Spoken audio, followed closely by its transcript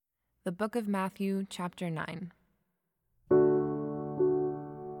The Book of Matthew, chapter 9.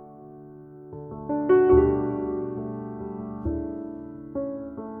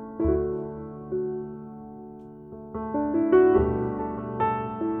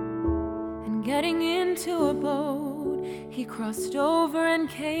 And getting into a boat, he crossed over and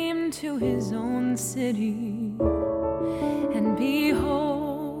came to his own city. And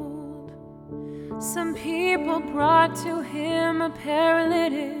behold, some people brought to him a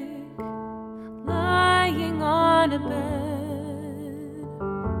paralytic lying on a bed.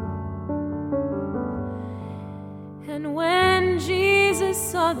 And when Jesus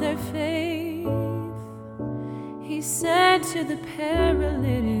saw their faith, he said to the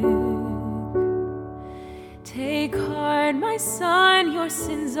paralytic, "Take heart, my son, your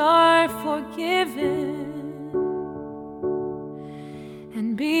sins are forgiven."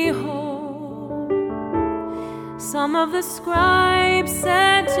 And behold, some of the scribes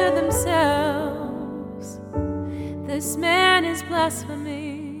said to themselves, "This man is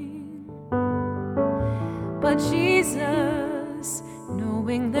blaspheming." But Jesus,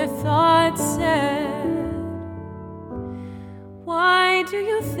 knowing their thoughts, said, "Why do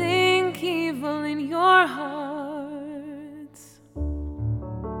you think evil in your hearts?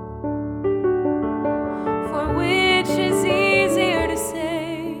 For which is easier to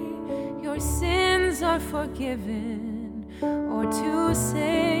say, 'Your sins are forgiven,' or to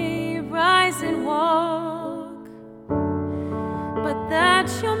say, 'Rise and walk'? But that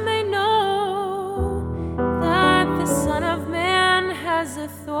you may know that the Son of Man has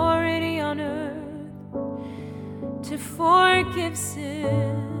authority on earth to forgive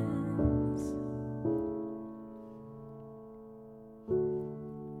sins."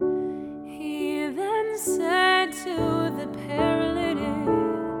 He then said to the paralytic,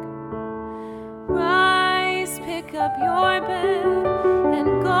 "Rise, pick up your bed, and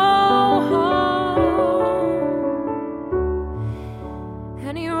go home."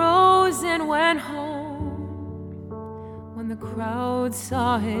 And he rose and went home. When the crowd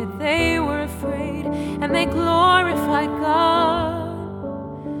saw it, they were afraid, and they glorified God,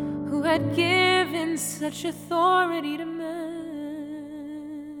 who had given such authority to men.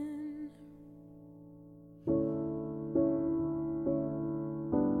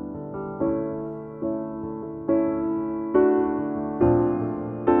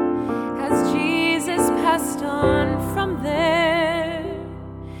 As Jesus passed on from there,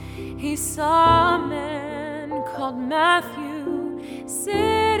 he saw a man called Matthew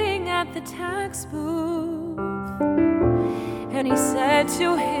sitting at the tax booth. And he said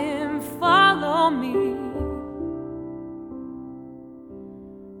to him, "Follow me."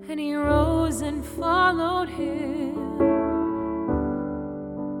 And he rose and followed him.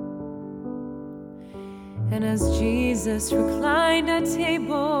 And as Jesus reclined at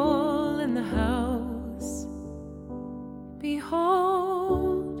table in the house,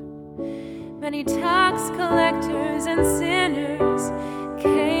 behold, many tax collectors and sinners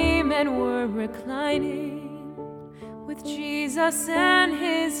came and were reclining with Jesus and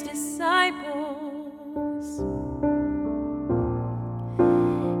his disciples.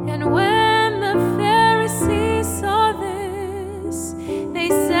 And when the Pharisees saw this, they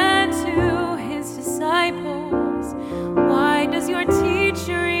said to his disciples, "Why does your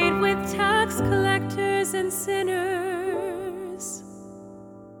teacher eat with tax collectors and sinners?"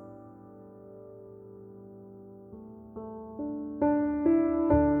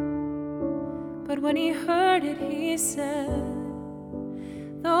 But when he heard it, he said,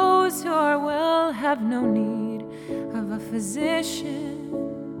 "Those who are well have no need of a physician,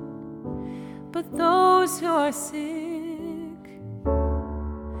 but those who are sick.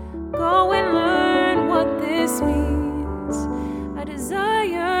 Go and learn what this means. I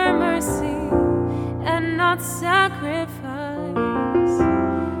desire mercy and not sacrifice,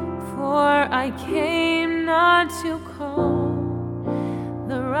 for I came not to call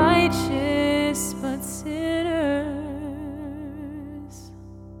the righteous, but sinners."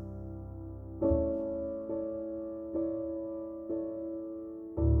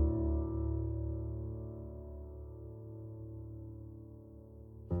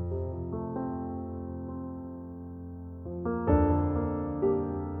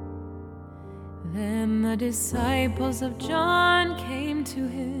 Then the disciples of John came to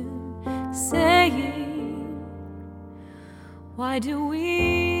him, saying, "Why do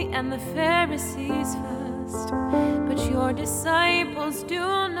we and the Pharisees fast, but your disciples do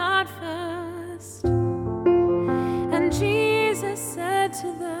not fast?" And Jesus said to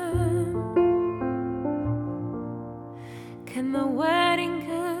them, "Can the wedding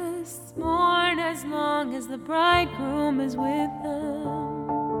guests mourn as long as the bridegroom is with them?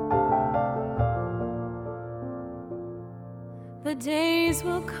 the days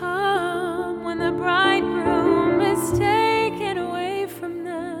will come when the bridegroom is taken away from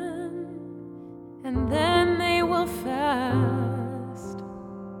them, and then they will fast.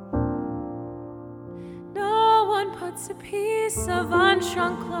 No one puts a piece of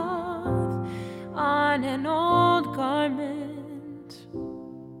unshrunk cloth on an old garment,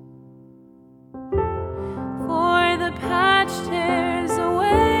 for the patch tears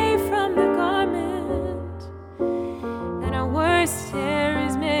away from the garment, and a worse tear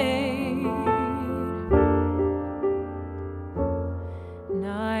is made.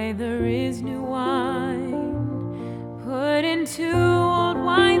 Neither is new wine put into old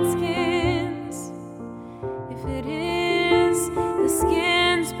wineskins. If it is, the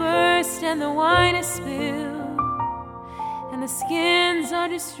skins burst and the wine is spilled, and the skins are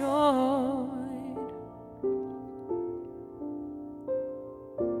destroyed.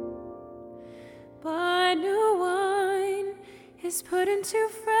 But new wine is put into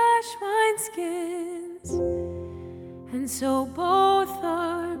fresh wineskins, and so both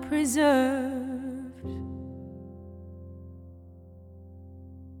are preserved.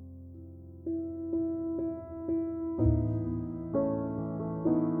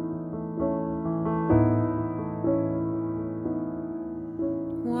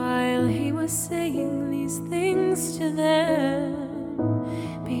 While he was saying these things to them,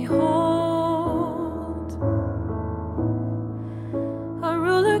 behold, a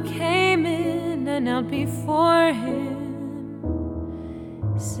ruler came in and knelt before him,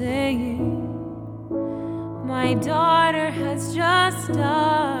 saying, "My daughter has just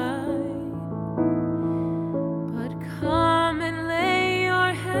died, but come and lay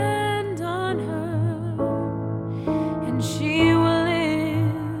your hand on her, and she will live."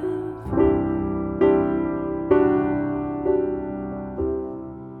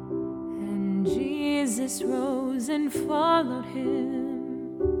 And Jesus rose and followed him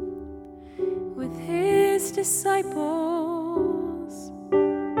with his disciples.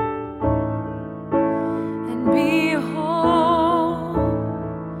 And behold,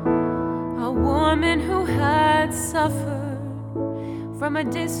 a woman who had suffered from a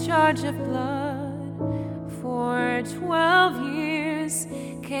discharge of blood for 12 years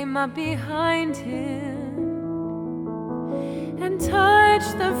came up behind him and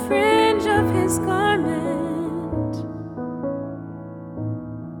touched the fringe of his garment.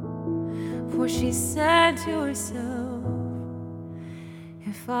 For she said to herself,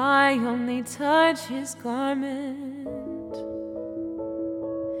 "If I only touch his garment,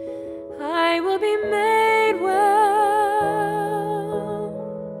 I will be made well."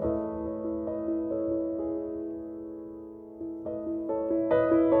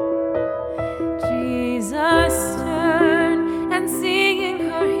 Jesus turned and seeing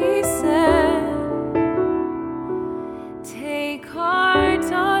her, he said, "Take heart,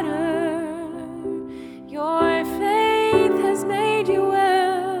 daughter. Your faith has made you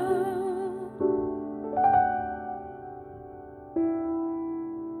well."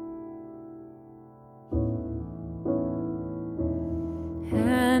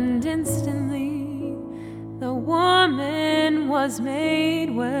 And instantly the woman was made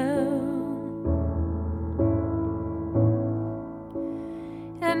well.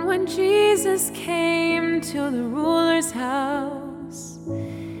 And when Jesus came to the ruler's house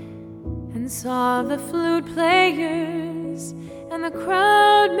and saw the flute players and the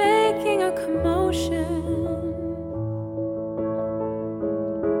crowd making a commotion,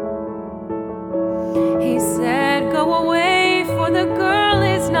 he said, "Go away, for the girl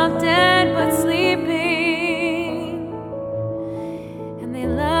is not dead but sleeping." And they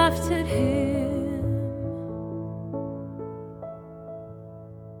laughed at him.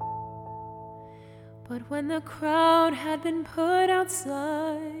 But when the crowd had been put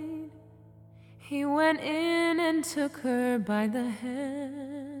outside, he went in and took her by the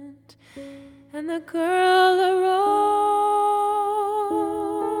hand, and the girl arose.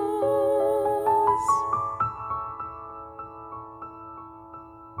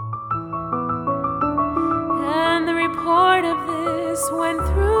 And the report of this went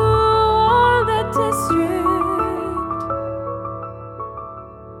through all that district.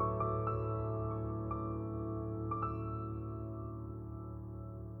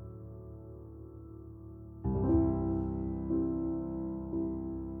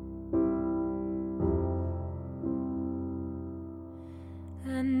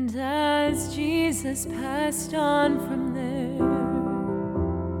 And as Jesus passed on from there,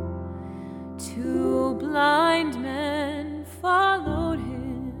 2 blind men followed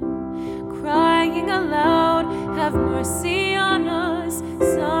him, crying aloud, "Have mercy on us,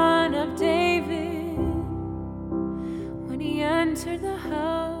 Son of David." When he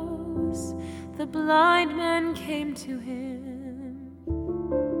blind men came to him.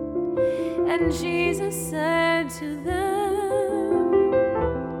 And Jesus said to them,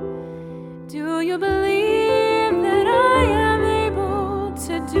 "Do you believe that I am able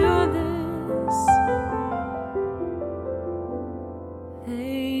to do this?"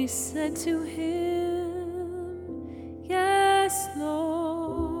 They said to him, "Yes,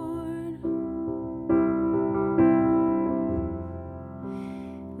 Lord."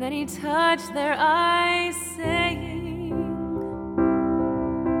 Then he touched their eyes, saying,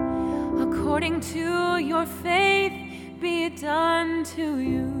 "According to your faith be it done to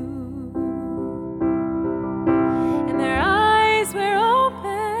you." And their eyes were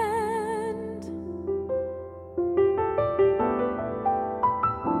opened.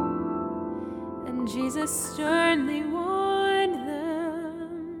 And Jesus sternly warned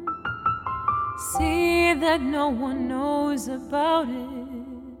them, "See that no one knows about it."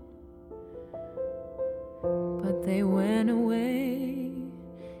 But they went away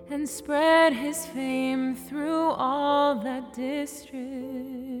and spread his fame through all that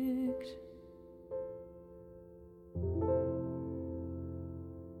district.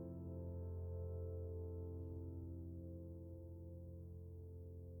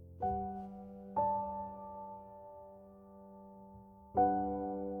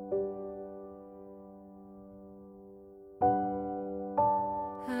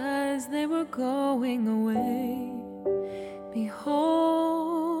 As they were going away,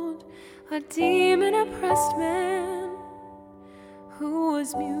 behold, a demon-oppressed man who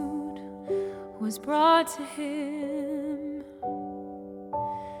was mute was brought to him.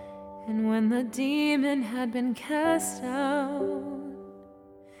 And when the demon had been cast out,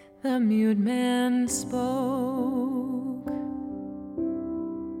 the mute man spoke.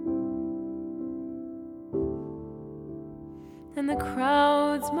 And the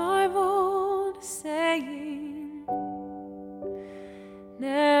crowds marveled, saying,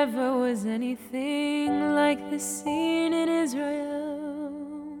 "Never was anything like this seen in Israel."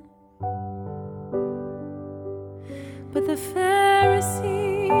 But the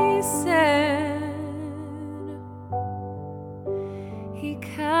Pharisees said, "He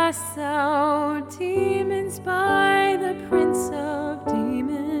casts out demons by the prince of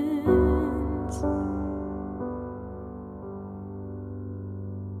demons."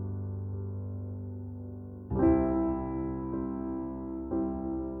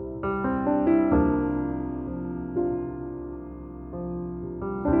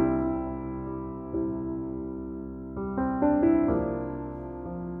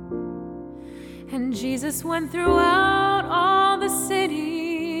 And Jesus went throughout all the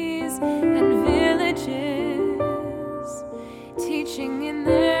cities and villages, teaching in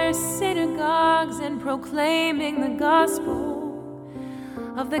their synagogues and proclaiming the gospel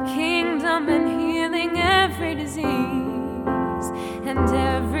of the kingdom and healing every disease and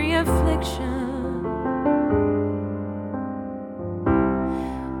every affliction.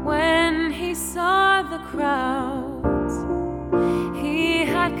 When he saw the crowds, he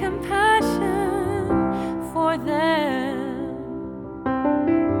had compassion for them,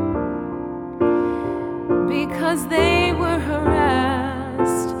 because they were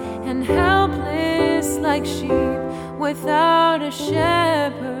harassed and helpless like sheep without a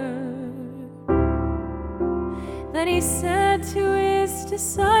shepherd. Then he said to his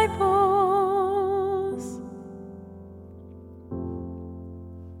disciples,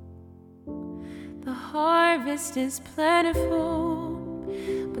 "The harvest is plentiful,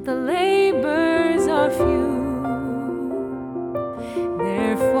 but the labors are few.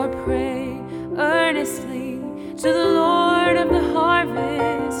 Therefore pray earnestly to the Lord of the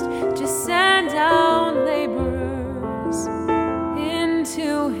harvest to send out laborers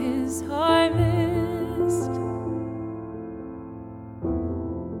into his harvest."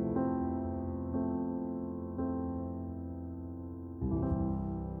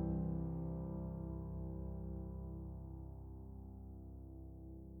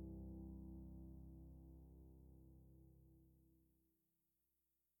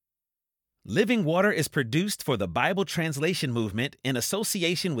 Living Water is produced for the Bible Translation Movement in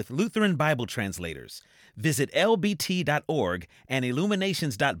association with Lutheran Bible Translators. Visit lbt.org and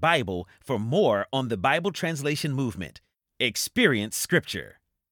illuminations.bible for more on the Bible Translation Movement. Experience Scripture.